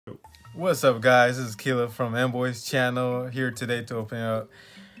What's up, guys? This is Keela from Mboy's channel, here today to open up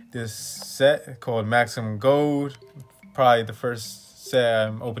this set called Maximum Gold. Probably the first set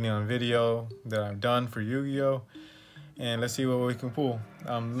I'm opening on video that I've done for Yu-Gi-Oh! And let's see what we can pull.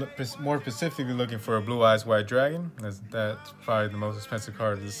 I'm more specifically looking for a Blue Eyes White Dragon. That's probably the most expensive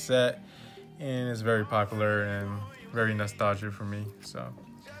card of the set, and it's very popular and very nostalgic for me. So,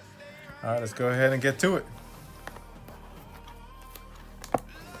 all right, let's go ahead and get to it.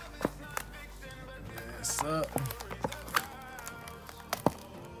 This up.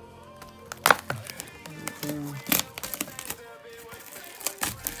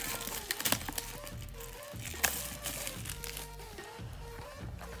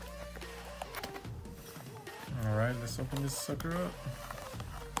 All right, let's open this sucker up.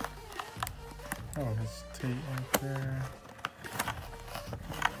 Oh, his tape right there.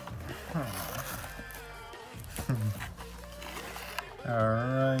 All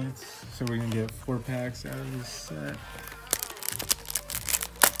right, so we can get 4 packs out of this set.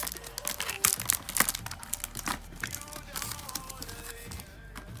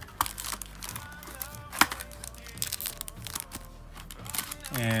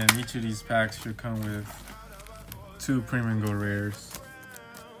 And each of these packs should come with 2 premium gold rares.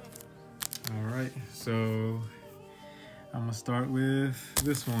 All right, so I'm gonna start with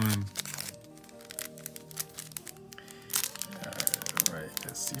this one. All right,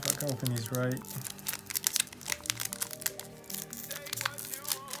 let's see if I can open these right.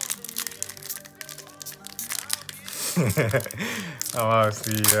 I'm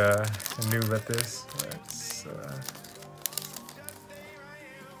obviously new at this.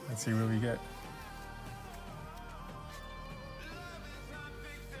 Let's see what we get.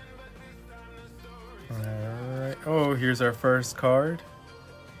 Alright. Oh, here's our first card.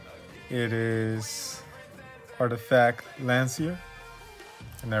 It is Artifact Lancia.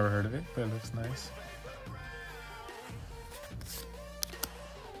 I never heard of it, but it looks nice.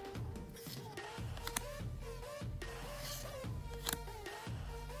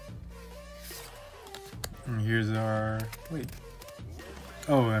 And here's our... Wait.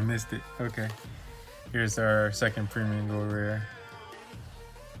 Oh, I missed it. Okay. Here's our second premium gold rare.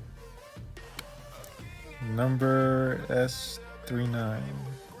 Number S39.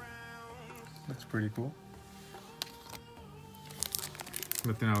 Looks pretty cool.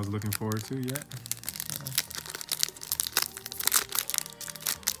 Nothing I was looking forward to yet.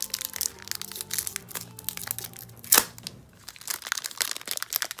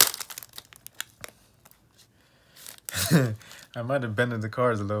 I might have bended the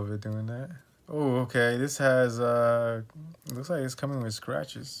cards a little bit doing that. Oh, okay. This has, looks like it's coming with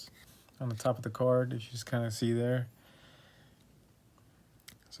scratches on the top of the card, if you just kind of see there.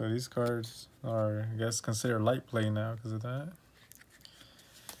 So these cards are, I guess, considered light play now because of that.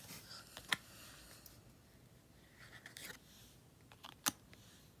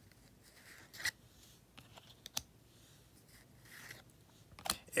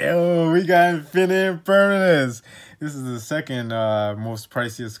 Oh, we got Infinite Impermanence. This is the second most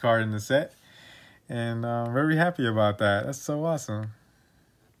priciest card in the set. And I'm very happy about that. That's so awesome.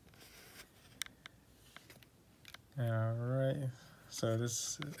 Alright. So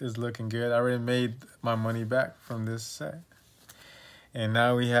this is looking good. I already made my money back from this set. And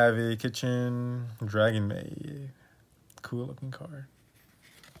now we have a Kitchen Dragon Maid. Cool looking card.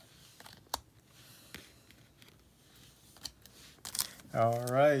 All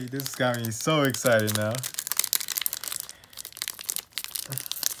right, this got me so excited now.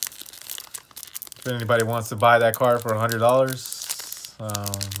 If anybody wants to buy that card for $100,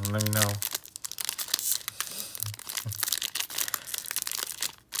 let me know.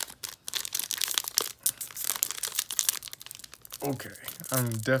 Okay, I'm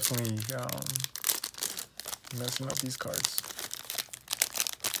definitely messing up these cards.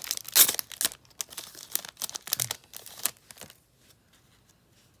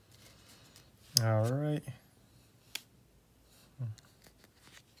 All right.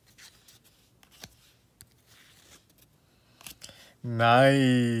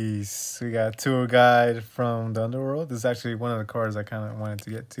 Nice. We got Tour Guide from the Underworld. This is actually one of the cards I kind of wanted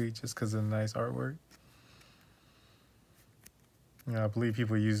to get to just because of the nice artwork. Yeah, I believe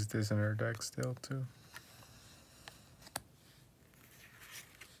people use this in their deck still too.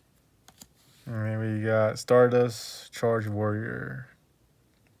 And then we got Stardust Charge Warrior.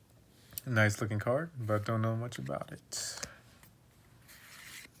 Nice looking card, but don't know much about it.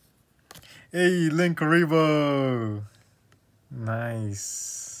 Hey, Link Karibo.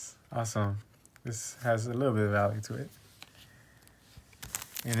 Nice. Awesome. This has a little bit of value to it.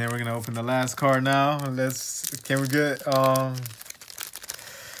 And then we're gonna open the last card now. Can we get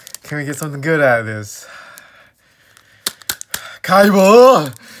Can we get something good out of this?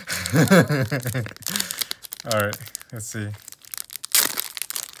 Kaiba! Alright, let's see.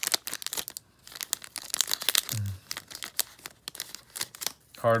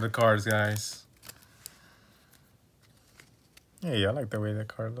 Card the cards, guys. Hey, I like the way that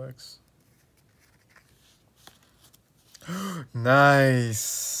card looks.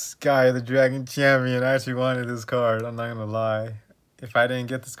 Nice! Guy, the Dragon Champion. I actually wanted this card, I'm not gonna lie. If I didn't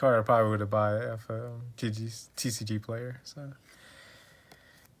get this card, I probably would have bought it if a TCG player. So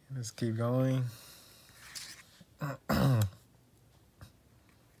let's keep going.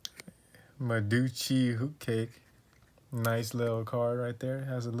 Maduchi Hoop Cake. Nice little card right there.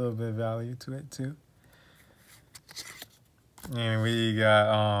 Has a little bit of value to it too. And we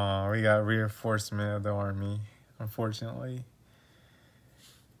got reinforcement of the army. Unfortunately,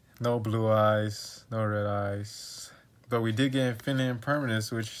 no blue eyes, no red eyes. But we did get Infinite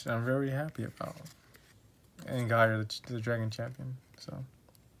Impermanence, which I'm very happy about. And got the Dragon Champion. So,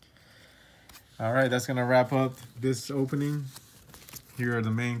 all right, that's gonna wrap up this opening. Here are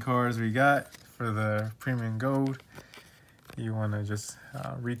the main cards we got for the Premium Gold. You want to just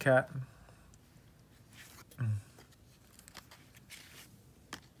recap?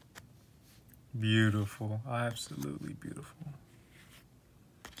 Beautiful, absolutely beautiful.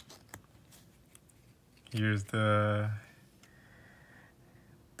 Here's the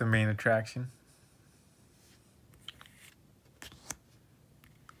main attraction.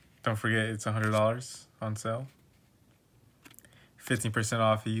 Don't forget, it's $100 on sale. 15%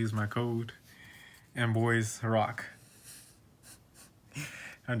 off if you use my code. And boys rock.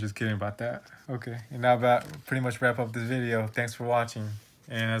 I'm just kidding about that. Okay, and now about pretty much wrap up this video. Thanks for watching.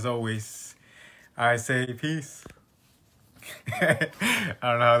 And as always, I say peace. I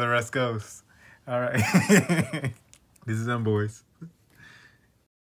don't know how the rest goes. All right. This is them boys.